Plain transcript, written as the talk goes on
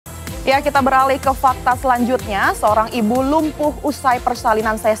Ya, kita beralih ke fakta selanjutnya. Seorang ibu lumpuh usai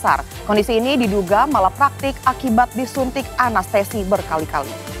persalinan Cesar. Kondisi ini diduga malpraktik akibat disuntik anestesi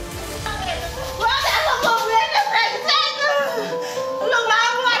berkali-kali.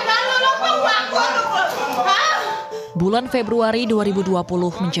 Bulan Februari 2020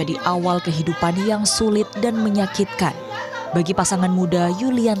 menjadi awal kehidupan yang sulit dan menyakitkan bagi pasangan muda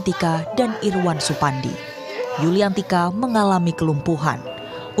Yuliantika dan Irwan Supandi. Yuliantika mengalami kelumpuhan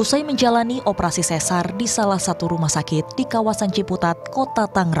usai menjalani operasi sesar di salah satu rumah sakit di kawasan Ciputat, Kota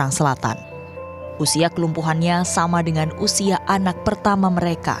Tangerang Selatan. Usia kelumpuhannya sama dengan usia anak pertama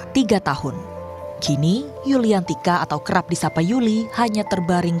mereka, 3 tahun. Kini, Yuliantika atau kerap disapa Yuli hanya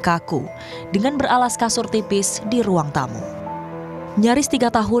terbaring kaku dengan beralas kasur tipis di ruang tamu. Nyaris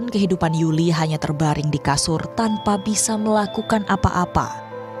 3 tahun kehidupan Yuli hanya terbaring di kasur tanpa bisa melakukan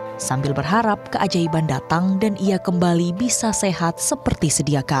apa-apa. Sambil berharap keajaiban datang dan ia kembali bisa sehat seperti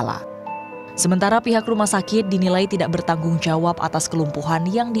sedia kala. Sementara pihak rumah sakit dinilai tidak bertanggung jawab atas kelumpuhan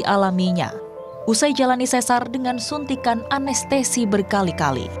yang dialaminya. Usai jalani sesar dengan suntikan anestesi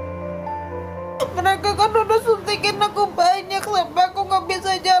berkali-kali. Mereka kan udah suntikin aku banyak sampai aku nggak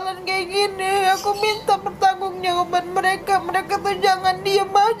bisa jalan kayak gini. Aku minta pertanggungjawaban mereka. Mereka tuh jangan diem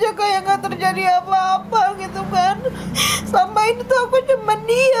aja kayak nggak terjadi apa-apa gitu kan. Sama ini tuh aku cuma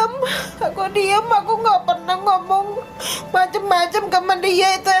diem. Aku diem, aku nggak pernah ngomong macem-macem sama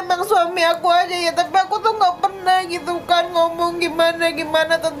dia. Itu emang suami aku aja ya. Tapi aku tuh nggak pernah gitu kan ngomong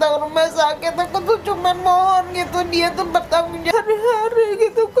gimana tentang rumah sakit. Aku tuh cuma mohon gitu dia tuh bertanggung jawab hari-hari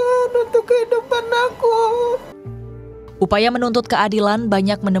gitu kan untuk kehidupan aku. Upaya menuntut keadilan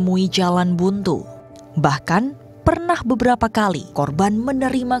banyak menemui jalan buntu. Bahkan pernah beberapa kali korban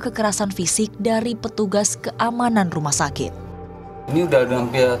menerima kekerasan fisik dari petugas keamanan rumah sakit. Ini udah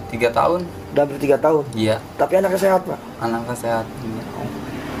hampir 3 tahun. Udah hampir 3 tahun? Iya. Tapi anaknya sehat, Pak? Anaknya sehat.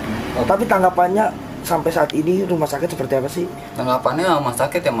 Oh, tapi tanggapannya sampai saat ini rumah sakit seperti apa sih? Tanggapannya rumah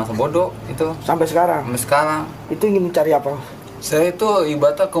sakit ya masa bodoh itu. Sampai sekarang? Sampai sekarang. Itu ingin mencari apa? Saya itu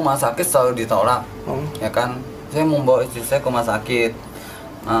ibaratnya ke rumah sakit selalu ditolak. Ya kan? Saya membawa istri saya ke rumah sakit.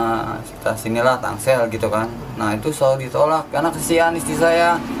 Nah, kita sinilah Tangsel gitu kan. Nah, itu selalu ditolak karena kesian istri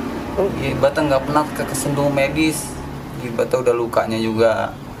saya. Ibaratnya nggak pernah kesentuh medis. Ibaratnya udah lukanya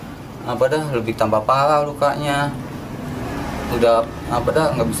juga lebih tambah parah lukanya. Udah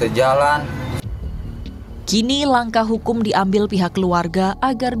nggak bisa jalan. Kini langkah hukum diambil pihak keluarga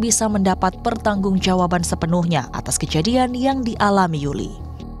agar bisa mendapat pertanggungjawaban sepenuhnya atas kejadian yang dialami Yuli.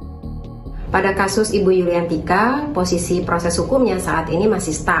 Pada kasus Ibu Yuliantika, posisi proses hukumnya saat ini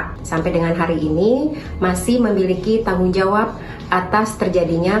masih stuck. Sampai dengan hari ini masih memiliki tanggung jawab atas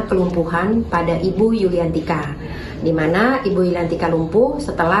terjadinya kelumpuhan pada Ibu Yuliantika, di mana Ibu Yuliantika lumpuh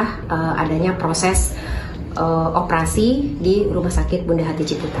setelah adanya proses operasi di Rumah Sakit Bunda Hati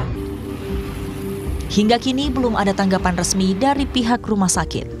Ciputat. Hingga kini belum ada tanggapan resmi dari pihak rumah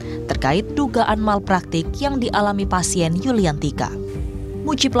sakit terkait dugaan malpraktik yang dialami pasien Yuliantika.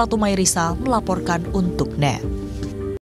 Muci Platumairisa melaporkan untuk NET.